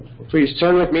Please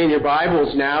turn with me in your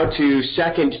Bibles now to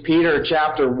 2 Peter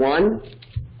chapter 1.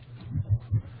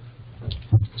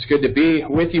 It's good to be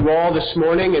with you all this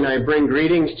morning, and I bring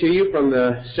greetings to you from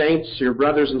the saints, your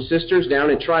brothers and sisters down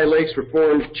at Tri-Lakes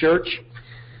Reformed Church.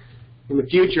 In the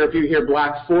future, if you hear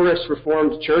Black Forest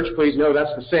Reformed Church, please know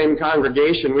that's the same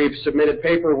congregation. We've submitted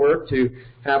paperwork to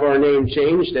have our name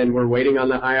changed, and we're waiting on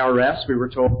the IRS. We were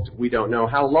told we don't know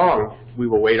how long we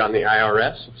will wait on the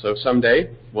IRS, so someday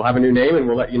we'll have a new name, and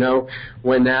we'll let you know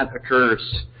when that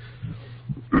occurs.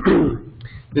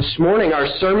 This morning, our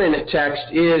sermon text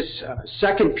is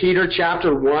 2 Peter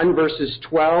chapter 1, verses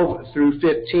 12 through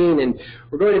 15, and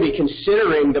we're going to be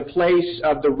considering the place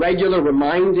of the regular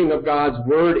reminding of God's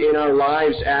Word in our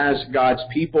lives as God's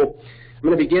people. I'm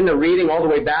going to begin the reading all the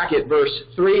way back at verse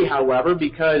 3, however,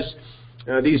 because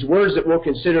these words that we'll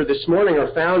consider this morning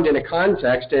are found in a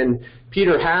context, and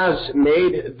Peter has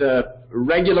made the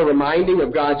regular reminding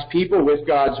of God's people with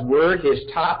God's Word his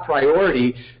top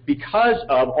priority because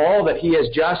of all that he has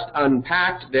just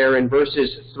unpacked there in verses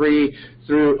 3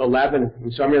 through 11.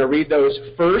 And so I'm going to read those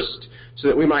first so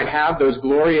that we might have those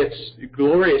glorious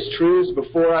truths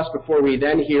before us before we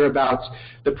then hear about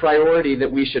the priority that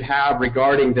we should have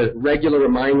regarding the regular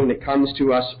reminding that comes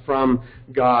to us from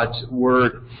God's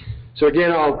Word. So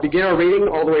again, I'll begin our reading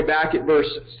all the way back at verse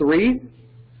 3.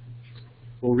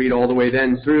 We'll read all the way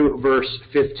then through verse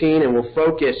 15, and we'll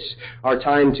focus our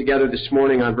time together this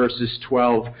morning on verses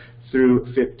 12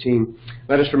 through 15.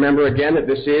 Let us remember again that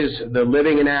this is the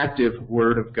living and active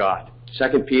Word of God.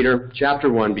 2 Peter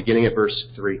chapter 1, beginning at verse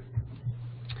 3.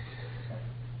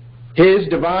 His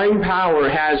divine power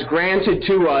has granted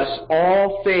to us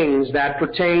all things that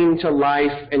pertain to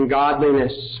life and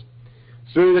godliness,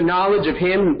 through the knowledge of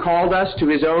Him who called us to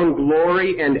His own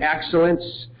glory and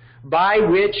excellence, by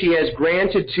which He has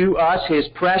granted to us His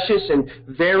precious and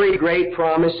very great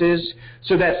promises,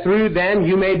 so that through them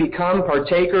you may become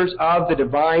partakers of the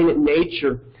divine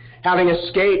nature, having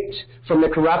escaped from the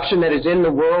corruption that is in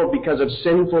the world because of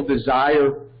sinful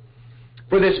desire.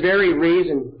 For this very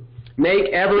reason, make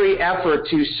every effort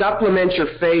to supplement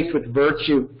your faith with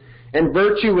virtue, and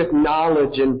virtue with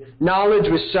knowledge, and knowledge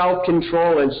with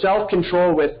self-control, and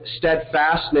self-control with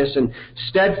steadfastness, and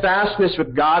steadfastness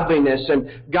with godliness,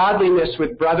 and godliness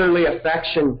with brotherly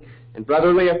affection, and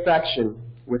brotherly affection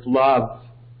with love.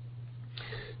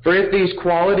 For if these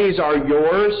qualities are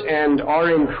yours and are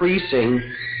increasing,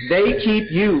 they keep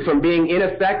you from being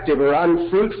ineffective or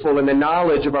unfruitful in the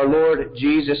knowledge of our Lord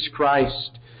Jesus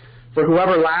Christ. For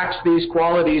whoever lacks these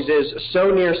qualities is so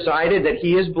nearsighted that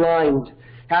he is blind,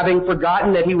 having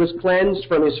forgotten that he was cleansed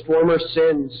from his former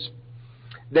sins.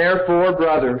 Therefore,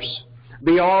 brothers,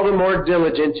 be all the more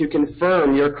diligent to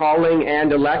confirm your calling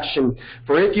and election.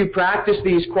 For if you practice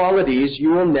these qualities,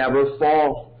 you will never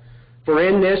fall. For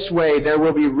in this way there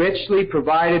will be richly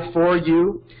provided for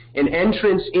you an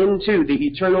entrance into the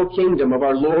eternal kingdom of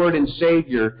our Lord and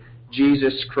Savior,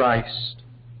 Jesus Christ.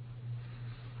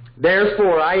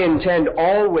 Therefore, I intend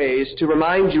always to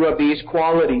remind you of these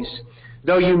qualities,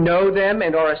 though you know them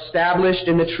and are established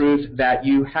in the truth that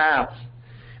you have.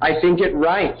 I think it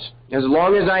right, as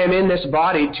long as I am in this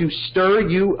body, to stir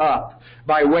you up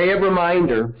by way of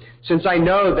reminder, since I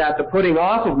know that the putting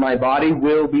off of my body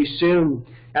will be soon,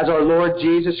 as our Lord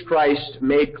Jesus Christ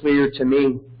made clear to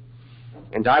me.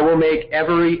 And I will make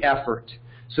every effort,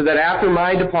 so that after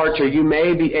my departure you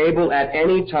may be able at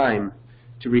any time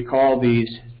to recall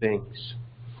these things.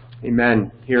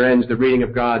 Amen. Here ends the reading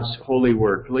of God's holy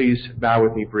word. Please bow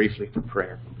with me briefly for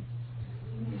prayer.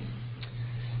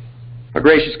 Our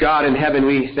gracious God in heaven,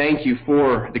 we thank you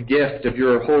for the gift of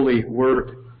your holy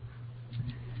word.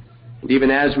 And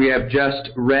even as we have just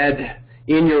read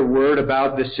in your word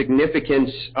about the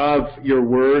significance of your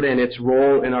word and its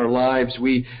role in our lives,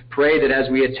 we pray that as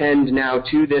we attend now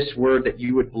to this word, that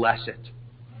you would bless it.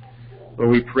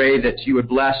 Lord, we pray that you would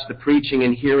bless the preaching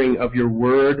and hearing of your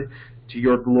word to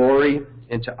your glory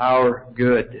and to our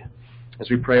good. As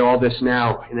we pray all this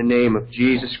now in the name of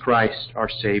Jesus Christ, our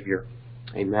Savior.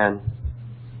 Amen.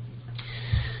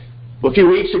 Well, a few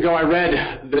weeks ago I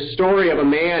read the story of a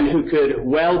man who could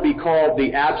well be called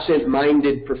the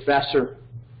absent-minded professor.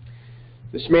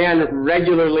 This man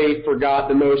regularly forgot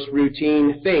the most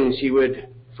routine things. He would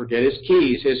forget his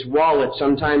keys, his wallet.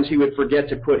 Sometimes he would forget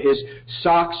to put his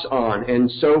socks on, and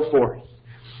so forth.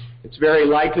 It's very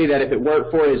likely that if it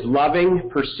weren't for his loving,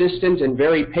 persistent, and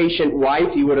very patient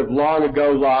wife, he would have long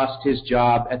ago lost his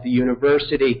job at the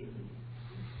university.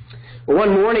 Well,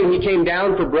 one morning he came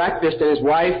down for breakfast, and his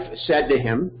wife said to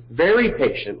him, very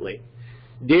patiently,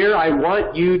 "Dear, I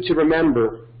want you to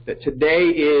remember that today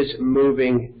is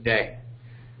moving day.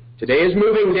 Today is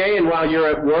moving day, and while you're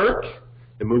at work,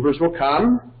 The movers will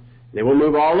come. They will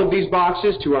move all of these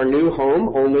boxes to our new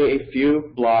home only a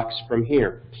few blocks from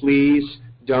here. Please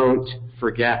don't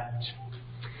forget.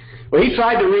 Well, he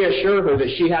tried to reassure her that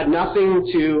she had nothing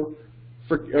to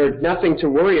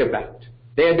worry about.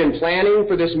 They had been planning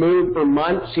for this move for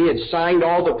months. He had signed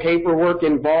all the paperwork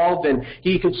involved, and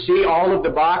he could see all of the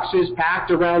boxes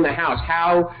packed around the house.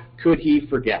 How could he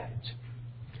forget?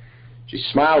 She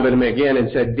smiled at him again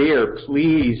and said, "Dear,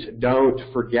 please don't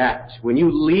forget. When you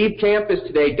leave campus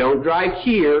today, don't drive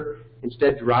here.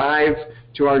 Instead, drive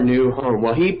to our new home."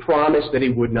 Well, he promised that he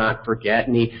would not forget,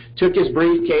 and he took his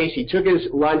briefcase, he took his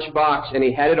lunchbox, and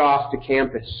he headed off to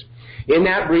campus. In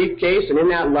that briefcase and in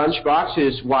that lunchbox,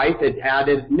 his wife had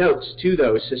added notes to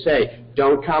those to say,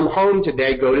 "Don't come home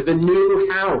today, go to the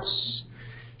new house."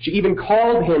 She even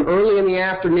called him early in the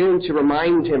afternoon to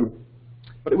remind him,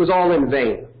 but it was all in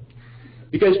vain.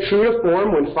 Because true to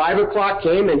form, when 5 o'clock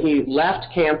came and he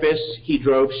left campus, he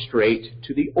drove straight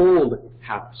to the old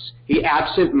house. He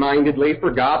absent-mindedly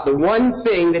forgot the one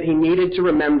thing that he needed to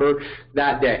remember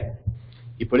that day.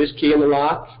 He put his key in the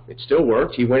lock. It still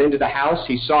worked. He went into the house.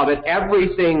 He saw that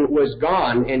everything was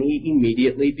gone, and he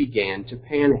immediately began to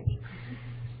panic.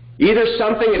 Either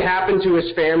something had happened to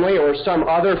his family or some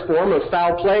other form of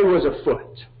foul play was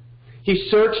afoot. He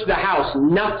searched the house.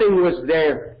 Nothing was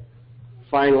there.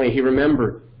 Finally, he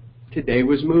remembered. Today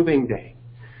was moving day.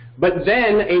 But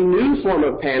then a new form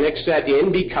of panic set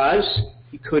in because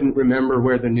he couldn't remember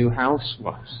where the new house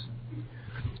was.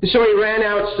 So he ran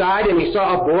outside and he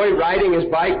saw a boy riding his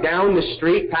bike down the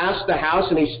street past the house,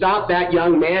 and he stopped that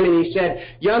young man and he said,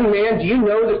 "Young man, do you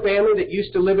know the family that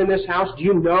used to live in this house? Do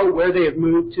you know where they have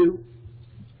moved to?"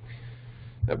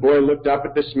 That boy looked up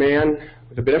at this man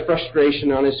with a bit of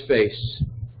frustration on his face.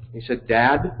 He said,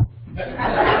 "Dad,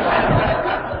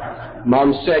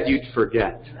 Mom said you'd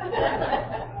forget.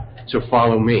 So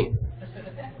follow me."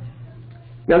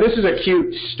 Now this is a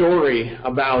cute story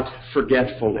about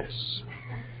forgetfulness.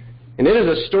 And it is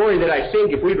a story that I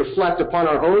think if we reflect upon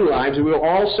our own lives, we will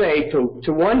all say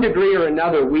to one degree or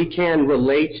another we can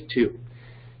relate to.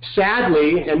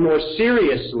 Sadly, and more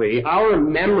seriously, our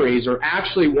memories are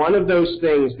actually one of those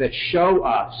things that show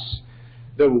us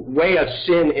the way of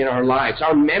sin in our lives.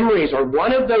 Our memories are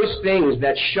one of those things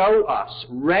that show us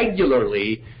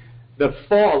regularly the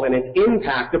fall and its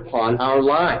impact upon our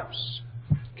lives.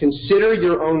 Consider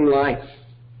your own life.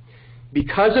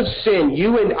 Because of sin,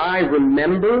 you and I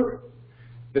remember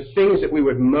the things that we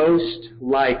would most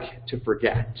like to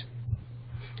forget.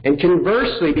 And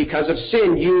conversely, because of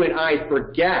sin, you and I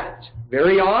forget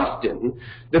very often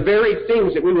the very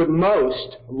things that we would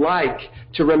most like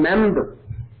to remember.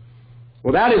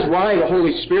 Well, that is why the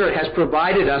Holy Spirit has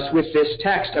provided us with this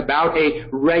text about a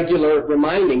regular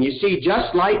reminding. You see,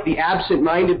 just like the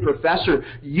absent-minded professor,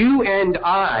 you and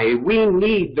I, we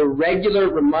need the regular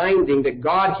reminding that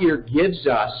God here gives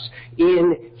us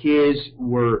in His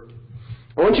Word.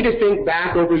 I want you to think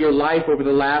back over your life over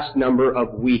the last number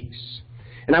of weeks.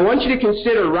 And I want you to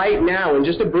consider right now, in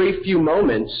just a brief few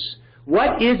moments,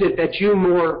 what is it that you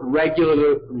more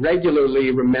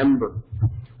regularly remember?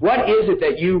 What is it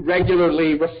that you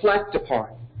regularly reflect upon?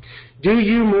 Do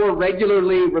you more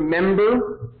regularly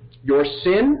remember your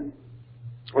sin?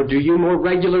 Or do you more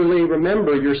regularly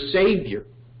remember your Savior?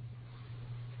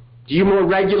 Do you more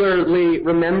regularly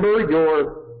remember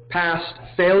your past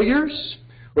failures?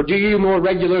 Or do you more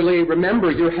regularly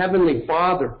remember your Heavenly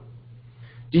Father?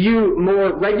 Do you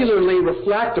more regularly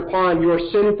reflect upon your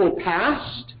sinful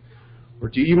past? Or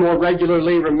do you more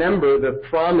regularly remember the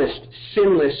promised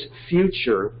sinless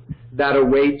future that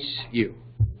awaits you?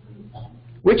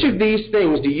 Which of these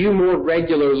things do you more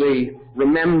regularly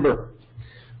remember?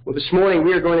 Well, this morning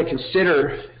we are going to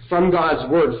consider from God's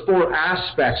Word 4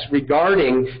 aspects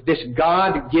regarding this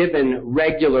God-given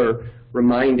regular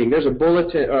reminding. There's a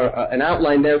bulletin, an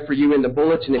outline there for you in the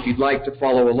bulletin if you'd like to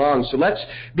follow along. So let's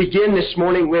begin this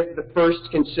morning with the first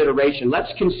consideration.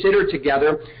 Let's consider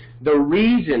together the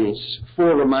reasons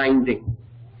for reminding.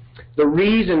 The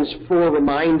reasons for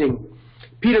reminding.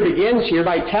 Peter begins here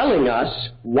by telling us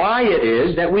why it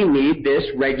is that we need this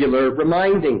regular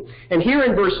reminding. And here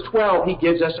in verse 12, he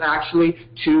gives us actually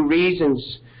two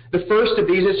reasons. The first of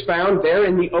these is found there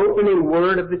in the opening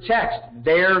word of the text,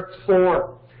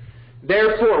 therefore.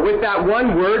 Therefore, with that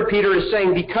one word, Peter is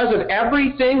saying, because of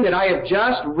everything that I have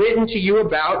just written to you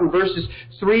about in verses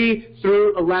 3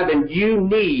 through 11, you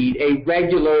need a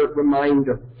regular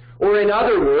reminder. Or in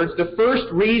other words, the first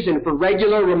reason for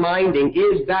regular reminding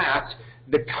is that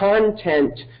the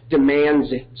content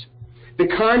demands it. The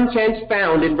content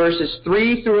found in verses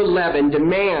 3 through 11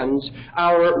 demands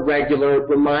our regular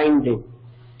reminding.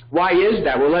 Why is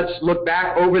that? Well, let's look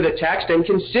back over the text and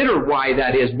consider why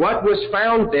that is. What was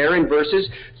found there in verses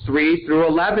 3 through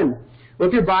 11? Well,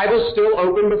 if your Bible's still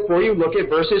open before you, look at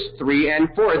verses 3 and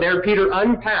 4. There, Peter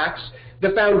unpacks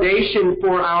the foundation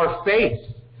for our faith.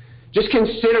 Just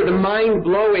consider the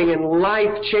mind-blowing and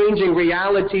life-changing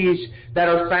realities that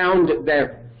are found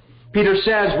there. Peter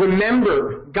says,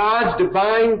 remember, God's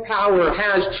divine power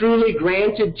has truly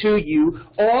granted to you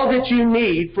all that you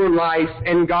need for life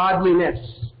and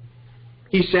godliness.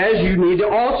 He says you need to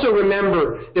also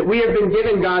remember that we have been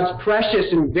given God's precious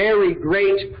and very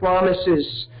great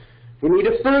promises. We need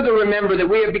to further remember that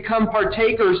we have become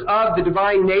partakers of the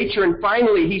divine nature. And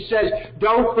finally, he says,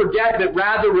 don't forget, but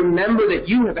rather remember that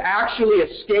you have actually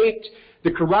escaped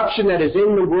the corruption that is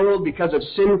in the world because of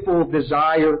sinful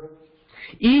desire.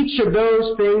 Each of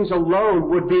those things alone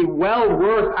would be well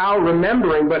worth our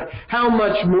remembering, but how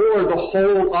much more the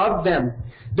whole of them?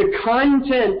 The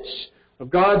content of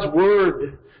God's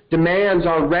Word demands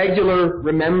our regular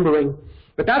remembering.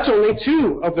 But that's only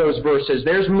 2 of those verses.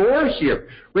 There's more here.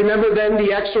 Remember then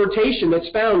the exhortation that's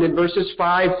found in verses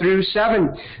 5 through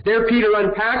 7. There Peter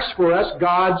unpacks for us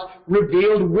God's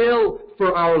revealed will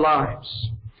for our lives.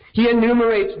 He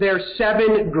enumerates their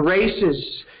 7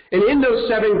 graces. And in those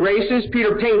 7 graces,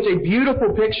 Peter paints a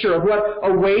beautiful picture of what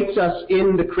awaits us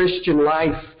in the Christian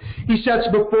life. He sets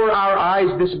before our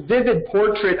eyes this vivid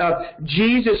portrait of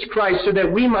Jesus Christ so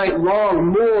that we might long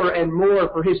more and more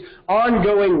for His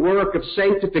ongoing work of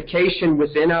sanctification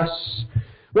within us.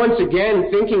 Once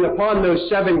again, thinking upon those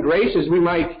 7 graces, we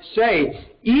might say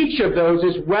each of those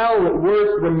is well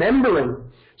worth remembering.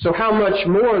 So how much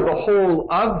more the whole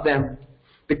of them?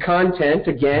 The content,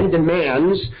 again,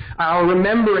 demands our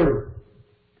remembering.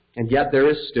 And yet there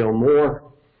is still more.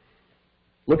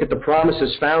 Look at the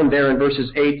promises found there in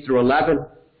verses 8 through 11.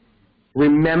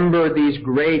 Remember these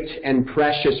great and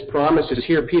precious promises.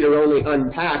 Here Peter only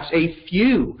unpacks a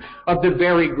few of the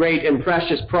very great and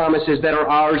precious promises that are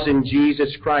ours in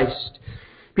Jesus Christ.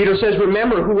 Peter says,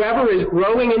 remember, whoever is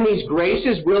growing in these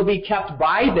graces will be kept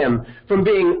by them from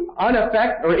being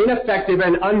ineffective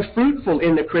and unfruitful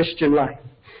in the Christian life.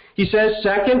 He says,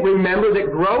 second, remember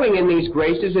that growing in these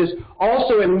graces is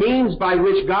also a means by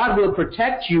which God will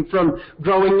protect you from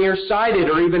growing nearsighted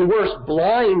or even worse,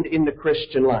 blind in the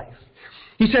Christian life.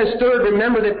 He says, third,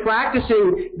 remember that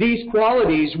practicing these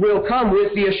qualities will come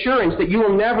with the assurance that you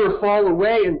will never fall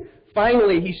away. And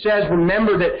finally, he says,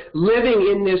 remember that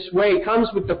living in this way comes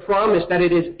with the promise that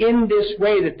it is in this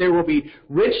way that there will be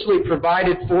richly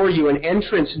provided for you an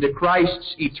entrance into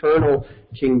Christ's eternal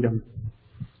kingdom.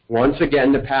 Once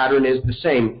again, the pattern is the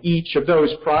same. Each of those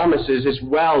promises is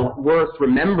well worth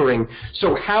remembering.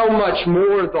 So how much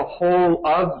more the whole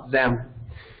of them?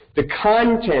 The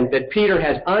content that Peter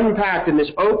has unpacked in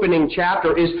this opening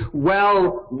chapter is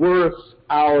well worth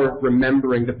our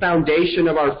remembering. The foundation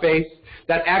of our faith,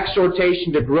 that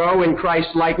exhortation to grow in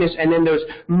Christ's likeness, and then those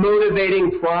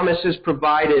motivating promises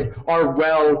provided are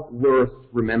well worth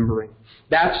remembering.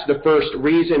 That's the first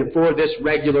reason for this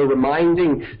regular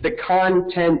reminding. The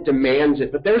content demands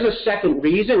it. But there's a second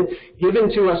reason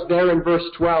given to us there in verse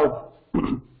 12.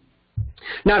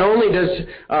 Not only does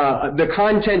the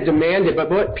content demand it, but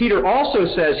what Peter also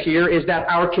says here is that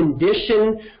our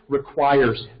condition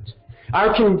requires it.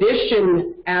 Our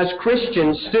condition as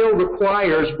Christians still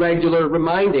requires regular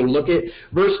reminding. Look at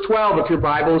verse 12 if your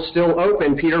Bible is still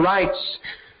open. Peter writes,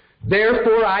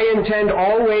 therefore I intend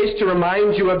always to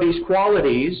remind you of these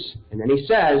qualities. And then he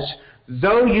says,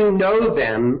 though you know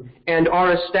them and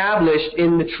are established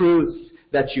in the truth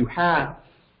that you have.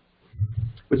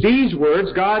 With these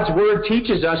words, God's Word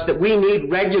teaches us that we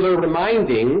need regular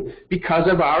reminding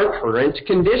because of our current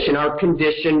condition. Our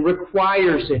condition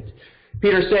requires it.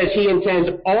 Peter says he intends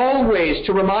always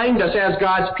to remind us as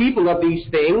God's people of these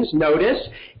things, notice,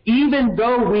 even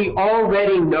though we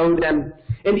already know them,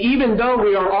 and even though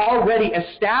we are already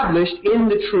established in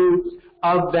the truth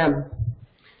of them.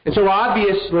 And so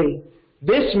obviously,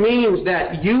 this means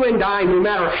that you and I, no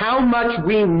matter how much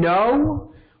we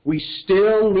know, we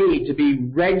still need to be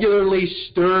regularly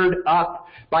stirred up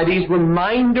by these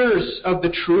reminders of the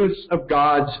truths of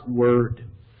God's Word.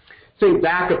 Think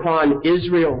back upon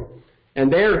Israel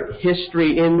and their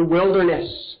history in the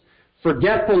wilderness.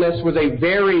 Forgetfulness was a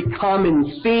very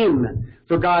common theme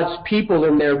for God's people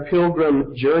in their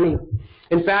pilgrim journey.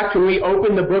 In fact, when we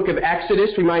open the book of Exodus,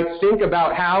 we might think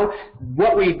about how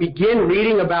what we begin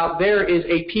reading about there is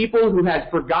a people who had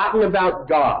forgotten about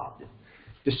God,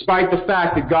 despite the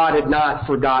fact that God had not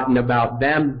forgotten about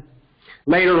them.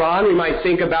 Later on, we might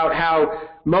think about how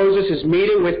Moses is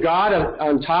meeting with God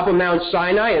on top of Mount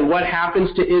Sinai, and what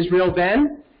happens to Israel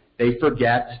then? They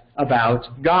forget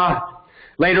about God.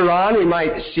 Later on, we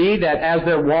might see that as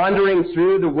they're wandering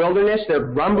through the wilderness, their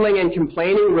grumbling and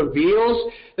complaining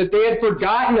reveals that they had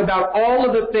forgotten about all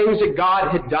of the things that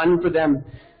God had done for them.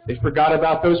 They forgot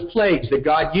about those plagues that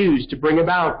God used to bring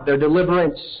about their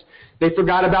deliverance. They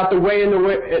forgot about the way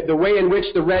in which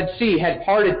the Red Sea had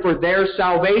parted for their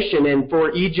salvation and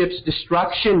for Egypt's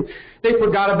destruction. They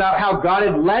forgot about how God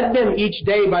had led them each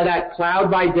day by that cloud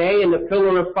by day and the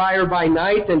pillar of fire by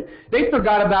night. And they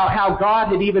forgot about how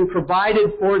God had even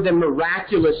provided for them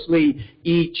miraculously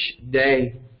each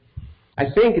day. I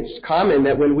think it's common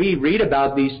that when we read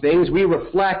about these things, we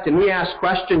reflect and we ask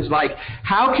questions like,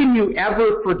 how can you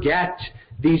ever forget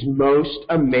these most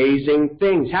amazing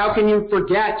things? How can you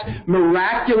forget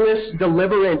miraculous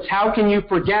deliverance? How can you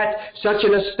forget such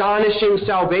an astonishing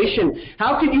salvation?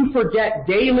 How can you forget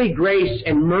daily grace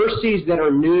and mercies that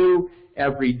are new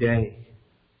every day?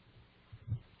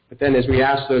 But then as we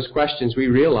ask those questions, we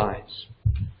realize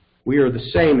we are the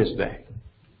same as they.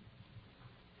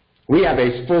 We have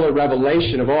a fuller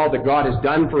revelation of all that God has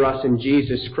done for us in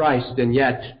Jesus Christ, and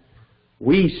yet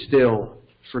we still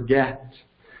forget.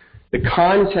 The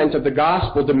content of the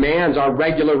gospel demands our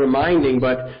regular reminding,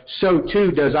 but so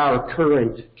too does our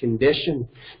current condition.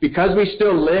 Because we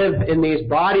still live in these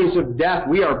bodies of death,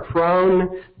 we are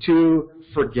prone to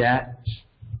forget.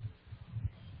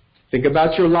 Think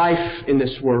about your life in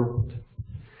this world.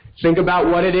 Think about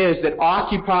what it is that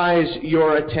occupies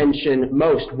your attention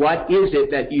most. What is it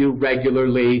that you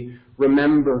regularly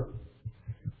remember?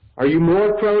 Are you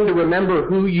more prone to remember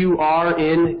who you are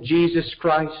in Jesus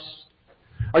Christ?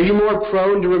 Are you more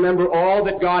prone to remember all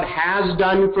that God has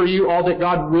done for you, all that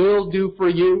God will do for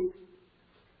you,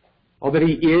 all that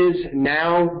He is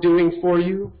now doing for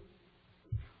you?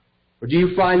 Or do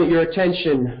you find that your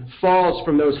attention falls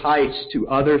from those heights to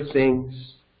other things?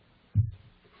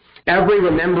 Every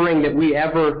remembering that we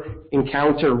ever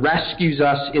encounter rescues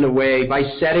us in a way by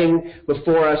setting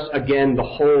before us again the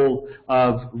whole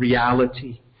of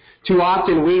reality. Too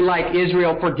often we, like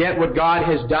Israel, forget what God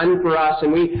has done for us,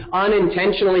 and we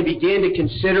unintentionally begin to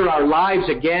consider our lives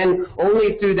again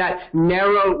only through that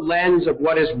narrow lens of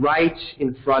what is right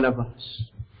in front of us.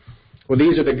 Well,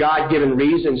 these are the God-given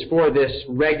reasons for this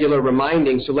regular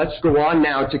reminding, so let's go on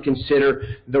now to consider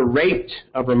the rate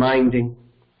of reminding.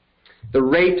 The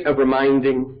rate of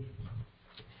reminding.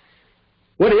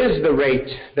 What is the rate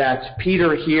that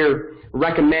Peter here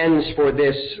recommends for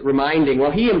this reminding?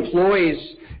 Well, he employs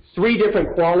three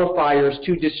different qualifiers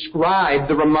to describe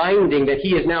the reminding that he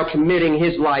is now committing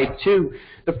his life to.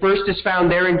 The first is found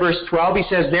there in verse 12. He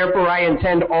says, "Therefore I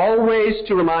intend always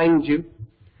to remind you."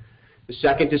 The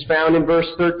second is found in verse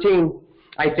 13.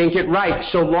 "I think it right,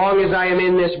 so long as I am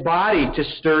in this body, to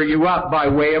stir you up by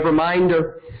way of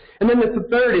reminder." And then the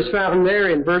third is found there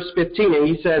in verse 15, and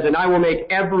he says, "And I will make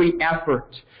every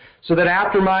effort, so that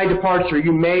after my departure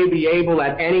you may be able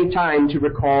at any time to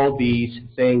recall these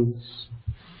things."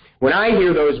 When I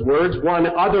hear those words, one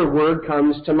other word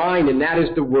comes to mind, and that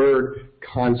is the word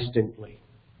constantly.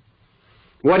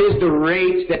 What is the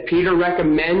rate that Peter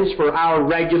recommends for our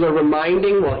regular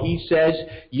reminding? Well, he says,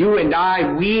 you and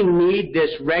I, we need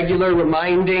this regular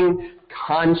reminding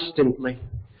constantly.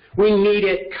 We need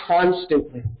it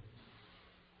constantly.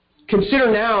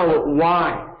 Consider now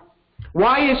why.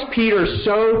 Why is Peter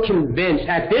so convinced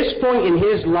at this point in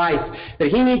his life that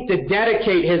he needs to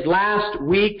dedicate his last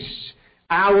weeks,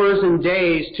 hours, and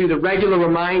days to the regular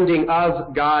reminding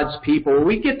of God's people?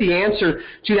 We get the answer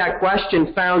to that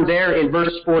question found there in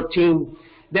verse 14.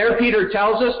 There Peter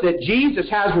tells us that Jesus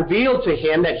has revealed to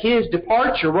him that his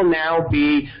departure will now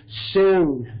be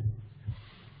soon.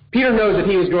 Peter knows that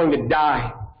he is going to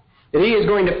die, that he is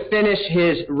going to finish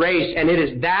his race, and it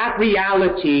is that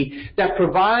reality that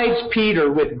provides Peter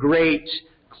with great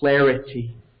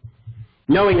clarity.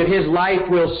 Knowing that his life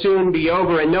will soon be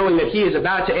over and knowing that he is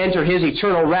about to enter his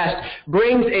eternal rest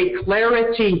brings a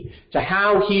clarity to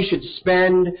how he should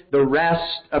spend the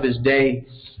rest of his days.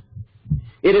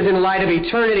 It is in light of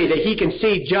eternity that he can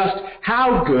see just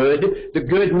how good the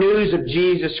good news of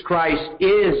Jesus Christ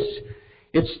is.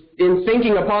 It's in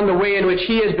thinking upon the way in which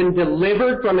he has been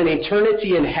delivered from an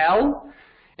eternity in hell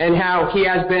and how he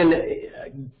has been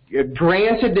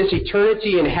granted this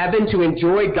eternity in heaven to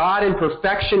enjoy God in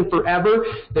perfection forever,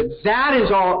 that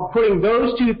is all, putting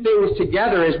those two things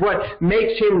together is what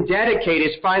makes him dedicate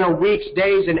his final weeks,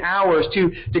 days, and hours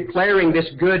to declaring this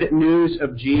good news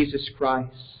of Jesus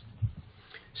Christ.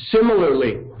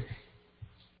 Similarly,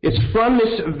 it's from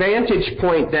this vantage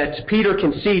point that Peter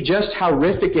can see just how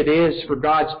horrific it is for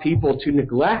God's people to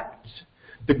neglect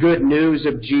the good news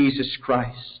of Jesus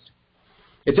Christ.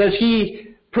 It's as he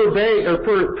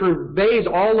pervades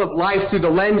all of life through the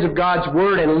lens of God's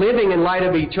Word and living in light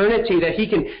of eternity, that he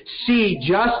can see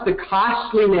just the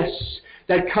costliness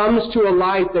that comes to a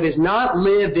life that is not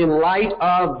lived in light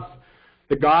of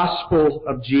the gospel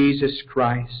of Jesus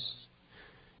Christ.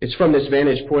 It's from this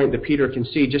vantage point that Peter can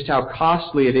see just how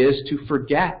costly it is to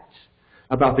forget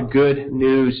about the good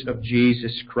news of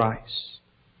Jesus Christ.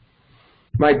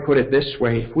 I might put it this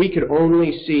way: if we could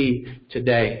only see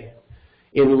today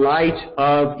in light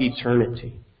of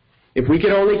eternity, if we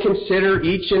could only consider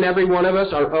each and every one of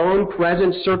us our own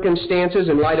present circumstances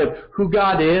in light of who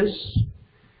God is,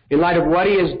 in light of what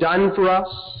he has done for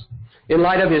us, in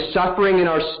light of his suffering in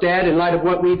our stead, in light of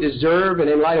what we deserve, and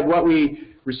in light of what we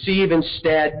receive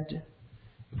instead,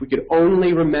 if we could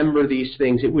only remember these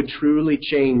things, it would truly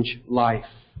change life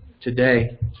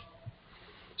today.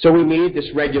 So we need this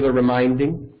regular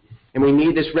reminding, and we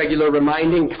need this regular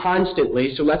reminding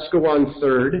constantly. So let's go on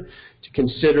third to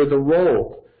consider the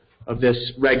role of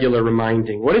this regular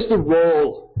reminding. What is the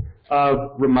role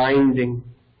of reminding?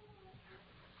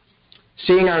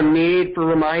 Seeing our need for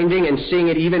reminding and seeing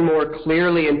it even more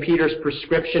clearly in Peter's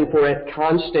prescription for it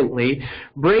constantly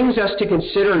brings us to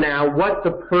consider now what the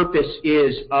purpose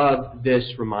is of this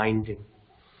reminding.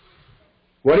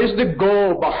 What is the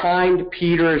goal behind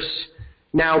Peter's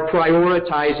now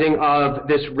prioritizing of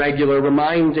this regular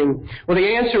reminding? Well,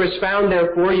 the answer is found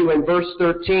there for you in verse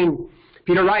 13.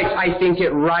 Peter writes, "I think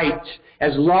it right,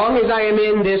 as long as I am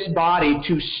in this body,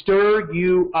 to stir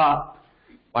you up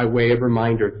by way of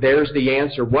reminder." There's the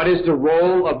answer. What is the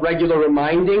role of regular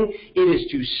reminding? It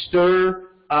is to stir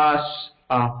us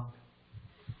up.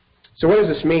 So what does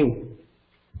this mean?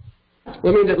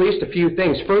 Well, it means at least a few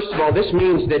things. First of all, this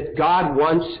means that God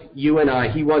wants you and I,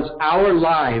 he wants our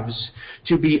lives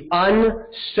to be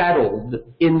unsettled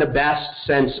in the best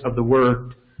sense of the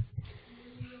word.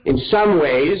 In some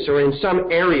ways, or in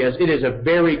some areas, it is a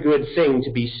very good thing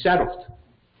to be settled.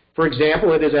 For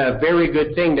example, it is a very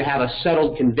good thing to have a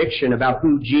settled conviction about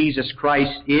who Jesus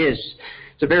Christ is.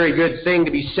 It's a very good thing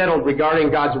to be settled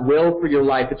regarding God's will for your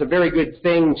life. It's a very good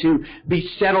thing to be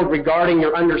settled regarding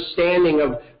your understanding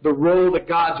of the role that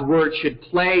God's Word should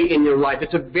play in your life.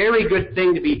 It's a very good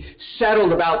thing to be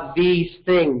settled about these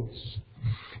things.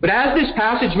 But as this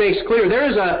passage makes clear, there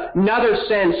is another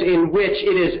sense in which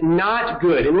it is not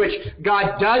good, in which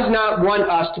God does not want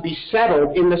us to be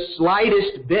settled in the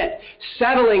slightest bit.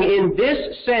 Settling in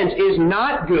this sense is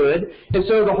not good, and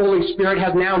so the Holy Spirit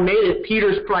has now made it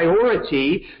Peter's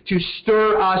priority to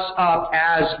stir us up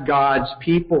as God's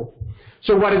people.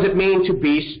 So what does it mean to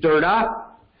be stirred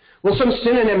up? Well, some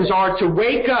synonyms are to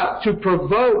wake up, to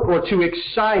provoke, or to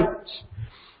excite.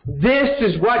 This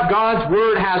is what God's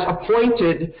Word has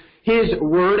appointed His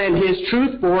Word and His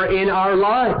truth for in our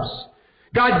lives.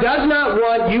 God does not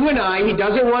want you and I, He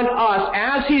doesn't want us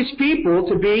as His people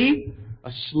to be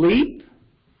asleep,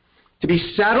 to be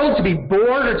settled, to be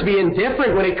bored, or to be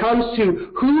indifferent when it comes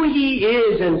to who He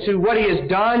is and to what He has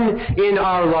done in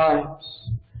our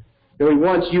lives. No, He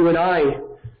wants you and I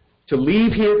to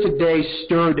leave here today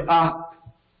stirred up.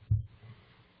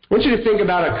 I want you to think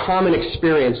about a common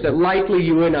experience that likely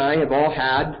you and I have all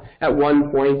had at one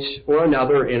point or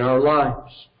another in our lives.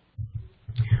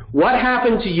 What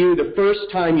happened to you the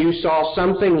first time you saw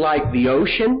something like the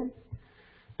ocean,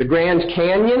 the Grand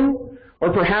Canyon,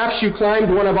 or perhaps you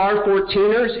climbed one of our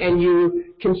 14ers and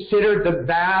you considered the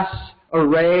vast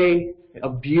array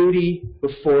of beauty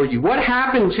before you? What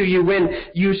happened to you when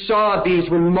you saw these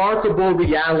remarkable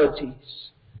realities?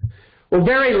 Well,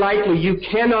 very likely you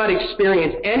cannot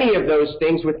experience any of those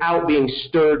things without being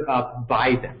stirred up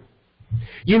by them.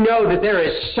 You know that there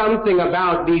is something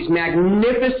about these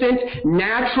magnificent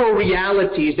natural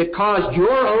realities that cause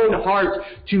your own heart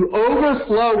to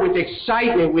overflow with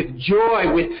excitement, with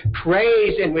joy, with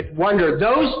praise, and with wonder.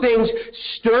 Those things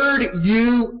stirred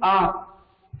you up.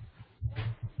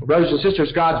 Brothers and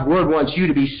sisters, God's Word wants you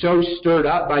to be so stirred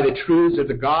up by the truths of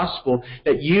the gospel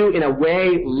that you, in a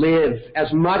way, live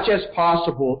as much as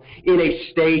possible in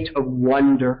a state of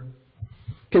wonder.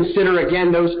 Consider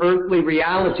again those earthly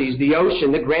realities, the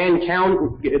ocean, the Grand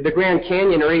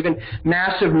Canyon, or even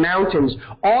massive mountains.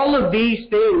 All of these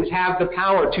things have the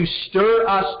power to stir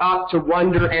us up to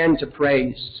wonder and to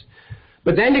praise.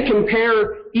 But then to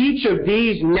compare each of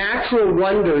these natural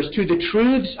wonders to the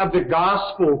truths of the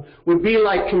gospel would be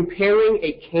like comparing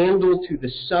a candle to the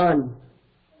sun,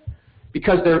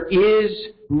 because there is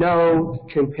no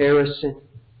comparison.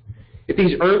 If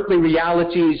these earthly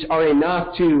realities are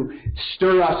enough to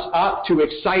stir us up to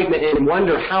excitement and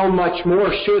wonder, how much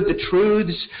more should the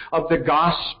truths of the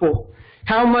gospel,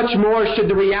 how much more should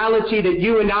the reality that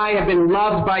you and I have been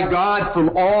loved by God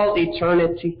from all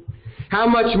eternity, How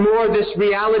much more this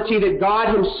reality that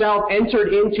God himself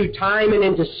entered into time and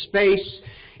into space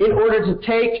in order to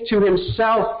take to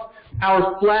himself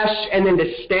our flesh and then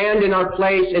to stand in our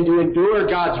place and to endure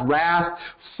God's wrath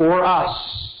for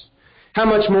us. How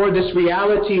much more this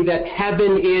reality that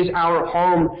heaven is our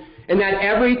home and that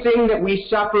everything that we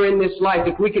suffer in this life,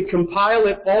 if we could compile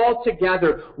it all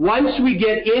together, once we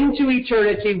get into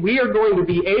eternity, we are going to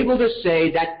be able to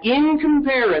say that in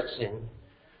comparison,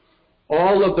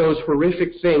 all of those horrific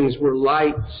things were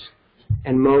light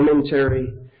and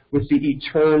momentary with the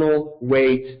eternal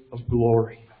weight of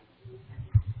glory.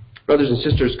 Brothers and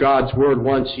sisters, God's Word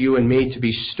wants you and me to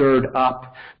be stirred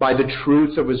up by the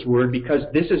truth of His Word because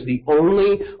this is the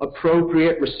only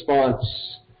appropriate response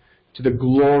to the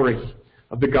glory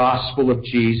of the gospel of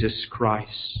Jesus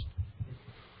Christ.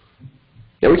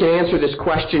 Now we can answer this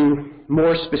question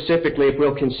more specifically if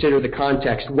we'll consider the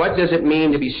context. What does it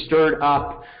mean to be stirred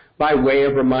up by way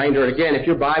of reminder? Again, if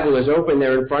your Bible is open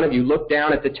there in front of you, look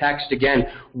down at the text again.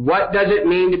 What does it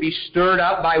mean to be stirred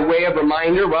up by way of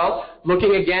reminder? Well,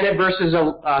 looking again at verses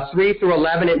 3 through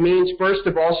 11, it means, first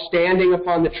of all, standing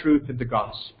upon the truth of the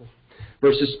gospel.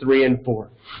 Verses 3 and 4.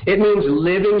 It means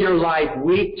living your life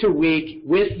week to week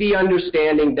with the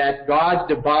understanding that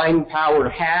God's divine power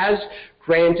has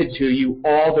granted to you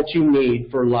all that you need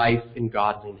for life and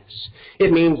godliness.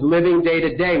 It means living day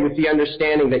to day with the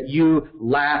understanding that you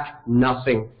lack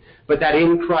nothing, but that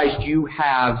in Christ you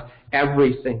have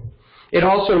everything. It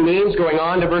also means, going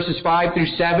on to verses 5 through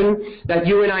 7, that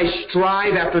you and I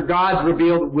strive after God's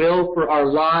revealed will for our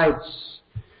lives.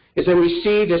 Is when we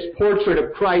see this portrait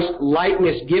of Christ's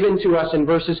likeness given to us in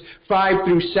verses 5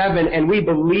 through 7, and we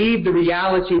believe the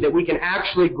reality that we can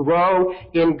actually grow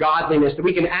in godliness, that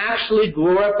we can actually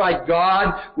glorify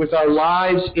God with our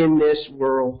lives in this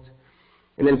world.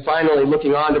 And then finally,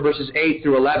 looking on to verses 8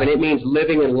 through 11, it means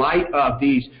living in light of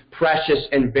these precious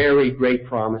and very great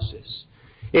promises.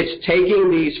 It's taking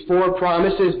these 4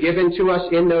 promises given to us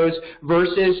in those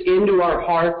verses into our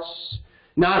hearts,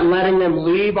 not letting them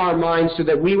leave our minds so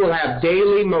that we will have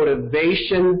daily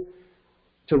motivation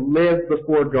to live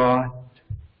before God.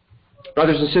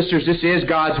 Brothers and sisters, this is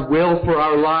God's will for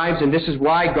our lives, and this is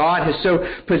why God has so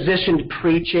positioned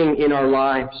preaching in our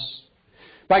lives.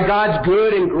 By God's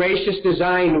good and gracious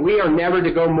design, we are never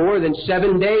to go more than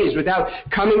 7 days without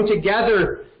coming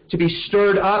together to be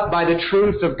stirred up by the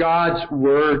truth of God's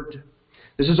Word.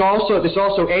 This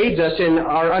also aids us in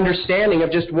our understanding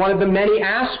of just one of the many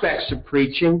aspects of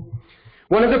preaching.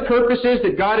 One of the purposes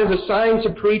that God has assigned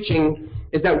to preaching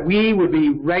is that we would be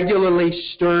regularly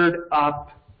stirred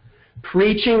up.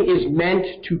 Preaching is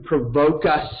meant to provoke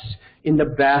us in the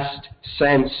best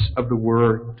sense of the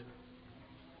word.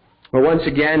 But once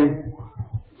again,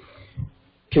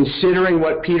 considering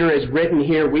what Peter has written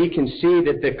here, we can see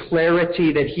that the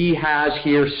clarity that he has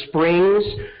here springs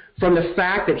from the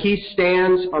fact that he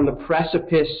stands on the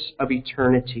precipice of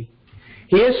eternity.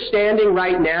 He is standing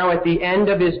right now at the end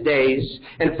of his days,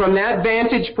 and from that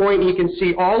vantage point he can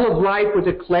see all of life with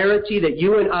a clarity that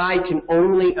you and I can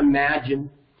only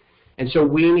imagine. And so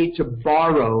we need to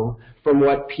borrow from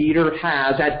what Peter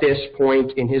has at this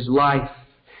point in his life.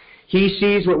 He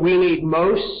sees what we need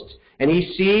most, and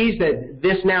he sees that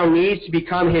this now needs to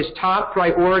become his top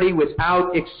priority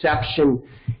without exception.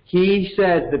 He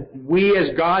says that we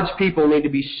as God's people need to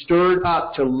be stirred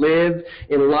up to live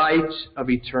in light of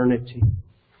eternity.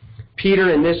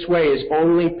 Peter in this way is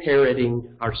only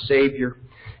parroting our Savior.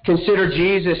 Consider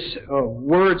Jesus'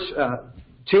 words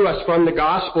to us from the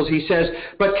Gospels. He says,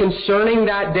 "But concerning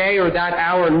that day or that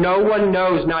hour, no one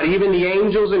knows, not even the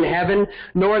angels in heaven,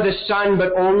 nor the Son,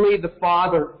 but only the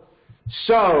Father.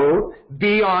 So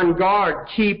be on guard,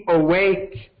 keep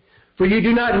awake, for you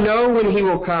do not know when He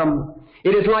will come.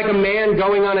 It is like a man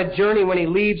going on a journey when he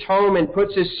leaves home and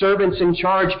puts his servants in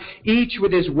charge, each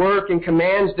with his work, and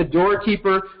commands the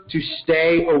doorkeeper to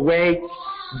stay awake.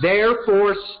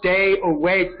 Therefore stay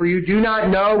awake, for you do not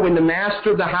know when the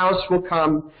master of the house will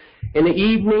come, in the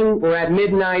evening or at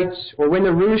midnight, or when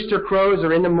the rooster crows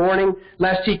or in the morning,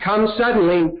 lest he come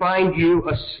suddenly and find you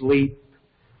asleep.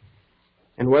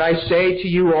 And what I say to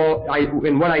you,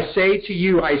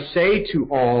 I say to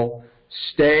all,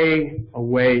 stay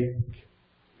awake."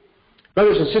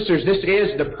 Brothers and sisters, this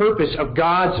is the purpose of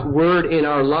God's Word in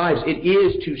our lives. It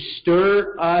is to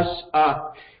stir us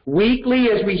up,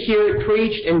 weekly as we hear it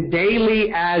preached and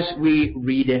daily as we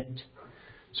read it.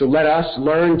 So let us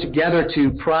learn together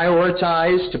to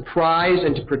prioritize, to prize,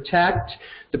 and to protect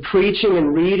the preaching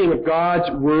and reading of God's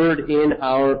Word in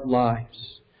our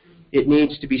lives. It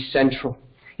needs to be central.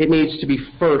 It needs to be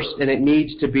first, and it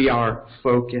needs to be our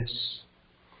focus.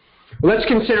 Let's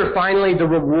consider finally the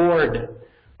reward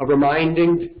a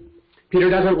reminding. Peter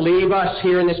doesn't leave us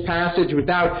here in this passage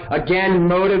without again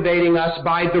motivating us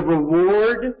by the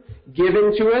reward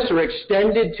given to us or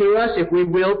extended to us if we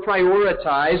will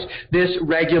prioritize this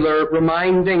regular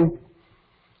reminding.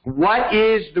 What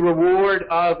is the reward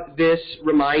of this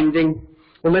reminding?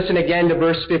 Well, listen again to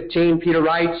verse 15. Peter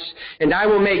writes, "And I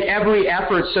will make every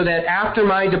effort so that after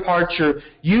my departure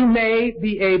you may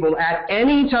be able at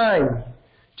any time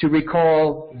to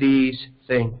recall these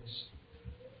things."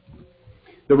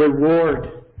 The reward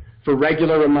for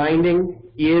regular reminding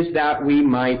is that we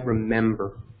might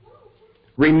remember.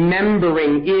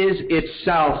 Remembering is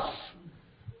itself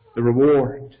the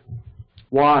reward.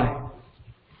 Why?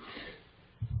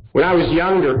 When I was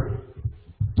younger,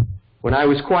 when I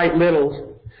was quite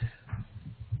little,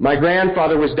 my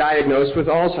grandfather was diagnosed with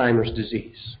Alzheimer's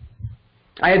disease.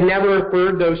 I had never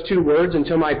heard those two words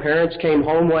until my parents came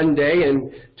home one day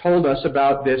and told us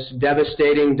about this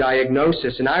devastating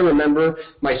diagnosis. And I remember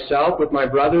myself with my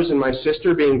brothers and my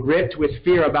sister being gripped with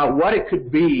fear about what it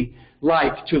could be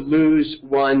like to lose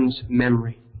one's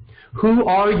memory. Who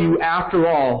are you, after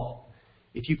all,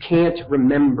 if you can't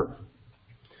remember?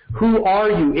 Who are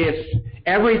you if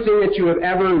everything that you have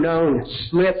ever known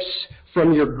slips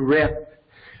from your grip?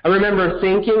 I remember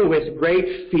thinking with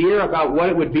great fear about what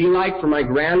it would be like for my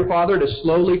grandfather to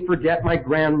slowly forget my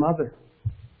grandmother.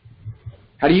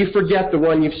 How do you forget the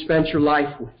one you've spent your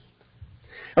life with?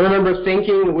 I remember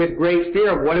thinking with great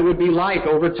fear of what it would be like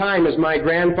over time as my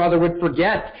grandfather would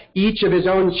forget each of his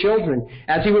own children,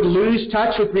 as he would lose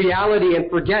touch with reality and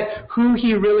forget who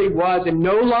he really was and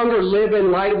no longer live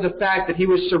in light of the fact that he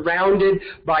was surrounded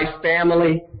by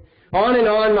family. On and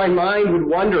on my mind would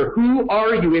wonder, who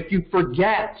are you if you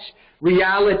forget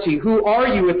reality? Who are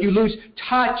you if you lose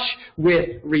touch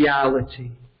with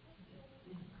reality?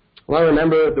 Well, I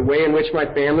remember the way in which my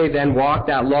family then walked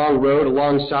that long road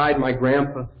alongside my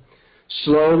grandpa.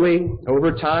 Slowly,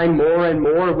 over time, more and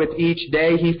more with each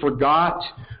day, he forgot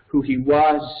who he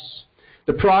was.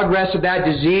 The progress of that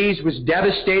disease was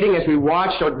devastating as we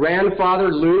watched our grandfather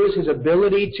lose his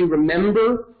ability to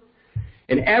remember.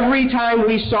 And every time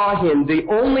we saw him, the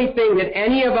only thing that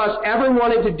any of us ever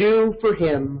wanted to do for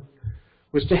him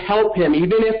was to help him,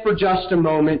 even if for just a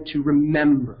moment, to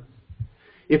remember.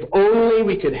 If only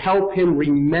we could help him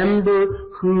remember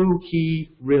who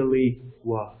he really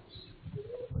was.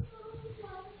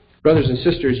 Brothers and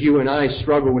sisters, you and I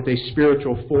struggle with a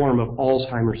spiritual form of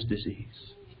Alzheimer's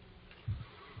disease.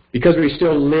 Because we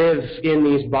still live in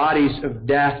these bodies of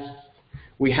death,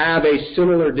 we have a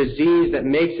similar disease that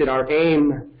makes it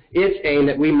its aim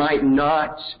that we might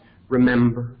not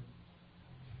remember.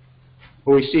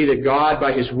 But we see that God,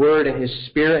 by His Word and His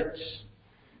Spirit,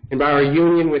 and by our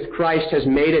union with Christ, has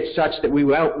made it such that we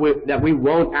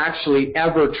won't actually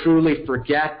ever truly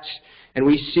forget. And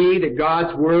we see that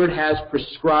God's Word has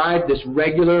prescribed this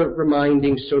regular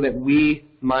reminding so that we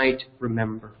might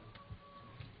remember.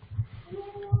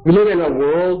 We live in a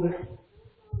world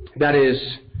that is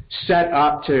set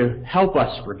up to help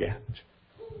us forget.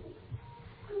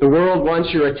 The world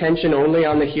wants your attention only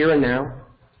on the here and now.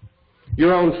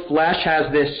 Your own flesh has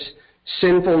this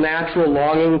sinful, natural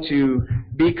longing to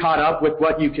be caught up with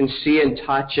what you can see and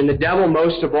touch. And the devil,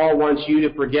 most of all, wants you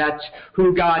to forget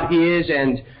who God is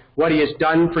and what He has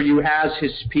done for you as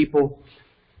His people.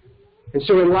 And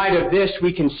so in light of this,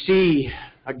 we can see,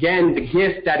 again, the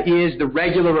gift that is the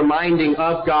regular reminding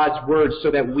of God's Word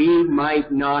so that we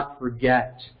might not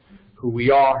forget who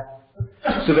we are.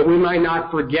 So that we might not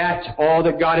forget all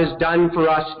that God has done for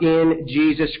us in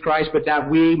Jesus Christ, but that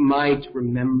we might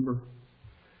remember.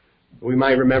 We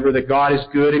might remember that God is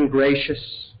good and gracious.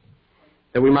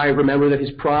 That we might remember that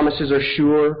His promises are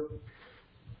sure.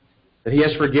 That He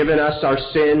has forgiven us our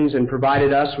sins and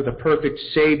provided us with a perfect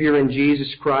Savior in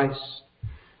Jesus Christ.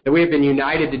 That we have been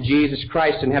united to Jesus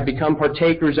Christ and have become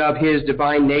partakers of His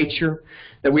divine nature.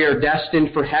 That we are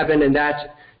destined for heaven, and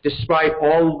that despite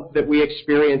all that we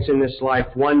experience in this life,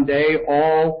 one day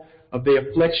all of the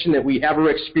affliction that we ever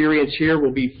experience here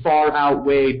will be far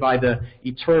outweighed by the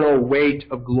eternal weight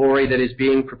of glory that is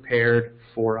being prepared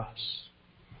for us.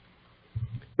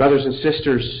 Brothers and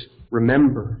sisters,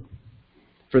 remember,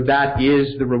 for that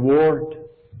is the reward.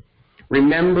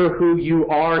 Remember who you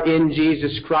are in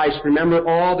Jesus Christ. Remember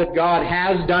all that God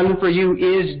has done for you,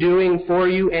 is doing for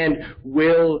you, and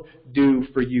will do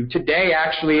for you. Today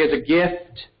actually is a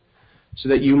gift so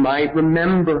that you might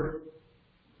remember.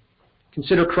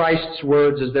 Consider Christ's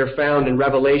words as they're found in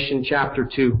Revelation chapter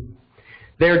 2.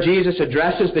 There Jesus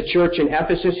addresses the church in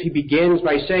Ephesus. He begins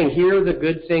by saying, "Here are the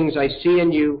good things I see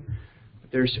in you,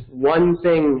 but there's one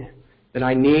thing that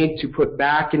I need to put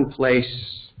back in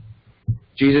place."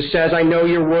 Jesus says, "I know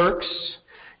your works,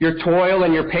 your toil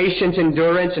and your patient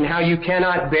endurance, and how you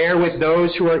cannot bear with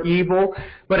those who are evil,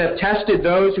 but have tested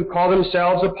those who call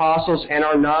themselves apostles and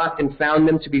are not, and found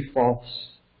them to be false.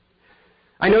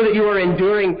 I know that you are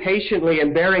enduring patiently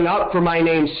and bearing up for my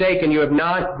name's sake, and you have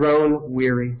not grown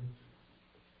weary.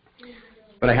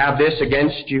 But I have this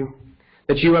against you,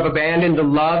 that you have abandoned the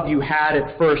love you had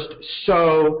at first.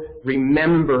 So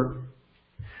remember.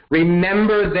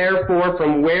 Remember, therefore,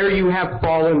 from where you have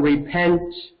fallen,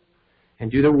 repent, and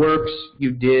do the works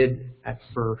you did at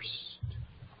first.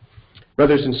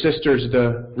 Brothers and sisters,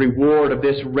 the reward of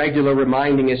this regular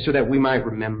reminding is so that we might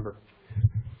remember.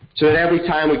 So that every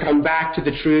time we come back to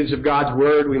the truths of God's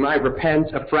Word, we might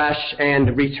repent afresh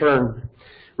and return,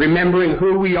 remembering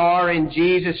who we are in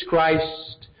Jesus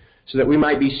Christ, so that we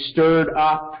might be stirred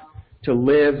up to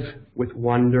live with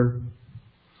wonder.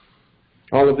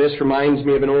 All of this reminds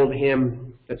me of an old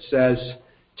hymn that says,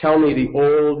 "Tell me the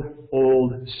old,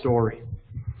 old story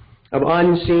of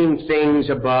unseen things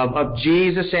above, of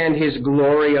Jesus and His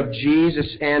glory, of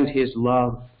Jesus and His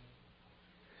love.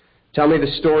 Tell me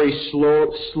the story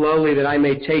slowly that I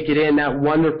may take it in, that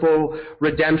wonderful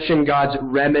redemption, God's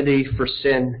remedy for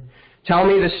sin. Tell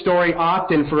me the story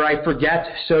often, for I forget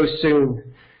so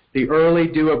soon. The early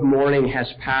dew of morning has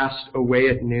passed away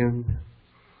at noon.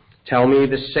 Tell me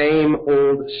the same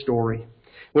old story,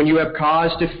 when you have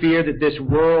cause to fear that this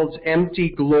world's empty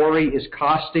glory is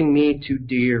costing me too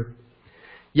dear.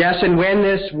 Yes, and when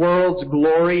this world's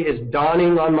glory is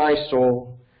dawning on my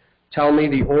soul, tell me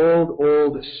the old,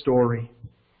 old story.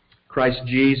 Christ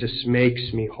Jesus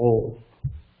makes me whole."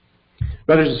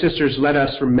 Brothers and sisters, let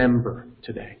us remember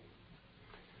today.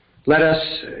 Let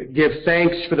us give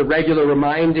thanks for the regular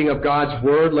reminding of God's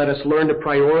Word. Let us learn to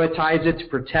prioritize it, to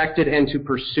protect it, and to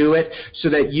pursue it, so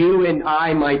that you and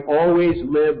I might always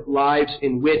live lives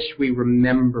in which we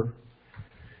remember.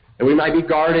 And we might be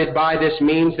guarded by this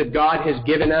means that God has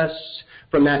given us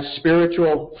from that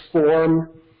spiritual form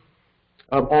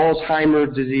of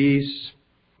Alzheimer's disease,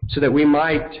 so that we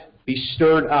might be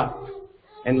stirred up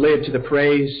and live to the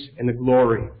praise and the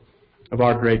glory of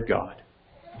our great God.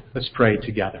 Let's pray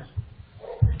together.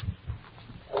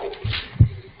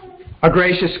 Our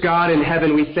gracious God in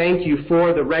heaven, we thank you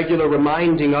for the regular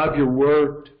reminding of your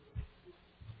word.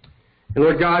 And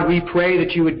Lord God, we pray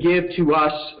that you would give to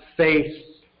us faith,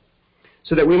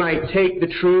 so that we might take the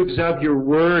truths of your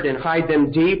word and hide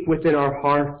them deep within our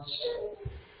hearts.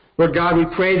 Lord God, we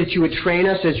pray that you would train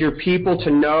us as your people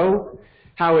to know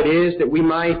how it is that we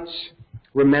might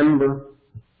remember.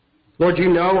 Lord, you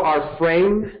know our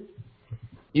frame.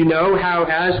 You know how,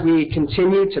 as we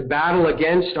continue to battle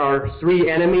against our three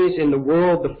enemies in the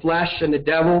world, the flesh and the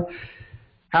devil,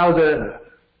 how the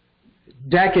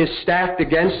deck is stacked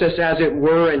against us, as it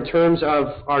were, in terms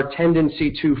of our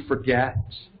tendency to forget.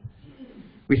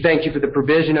 We thank you for the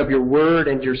provision of your word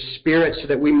and your spirit so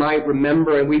that we might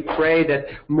remember, and we pray that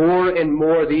more and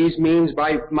more these means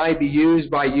might be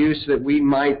used by you so that we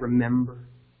might remember.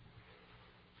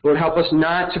 Lord, help us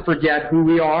not to forget who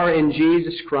we are in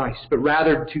Jesus Christ, but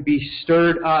rather to be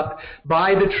stirred up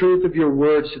by the truth of your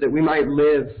word so that we might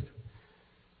live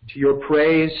to your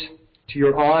praise, to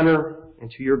your honor, and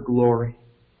to your glory.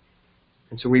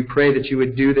 And so we pray that you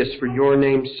would do this for your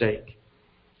name's sake,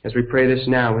 as we pray this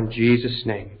now in Jesus'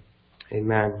 name.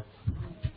 Amen.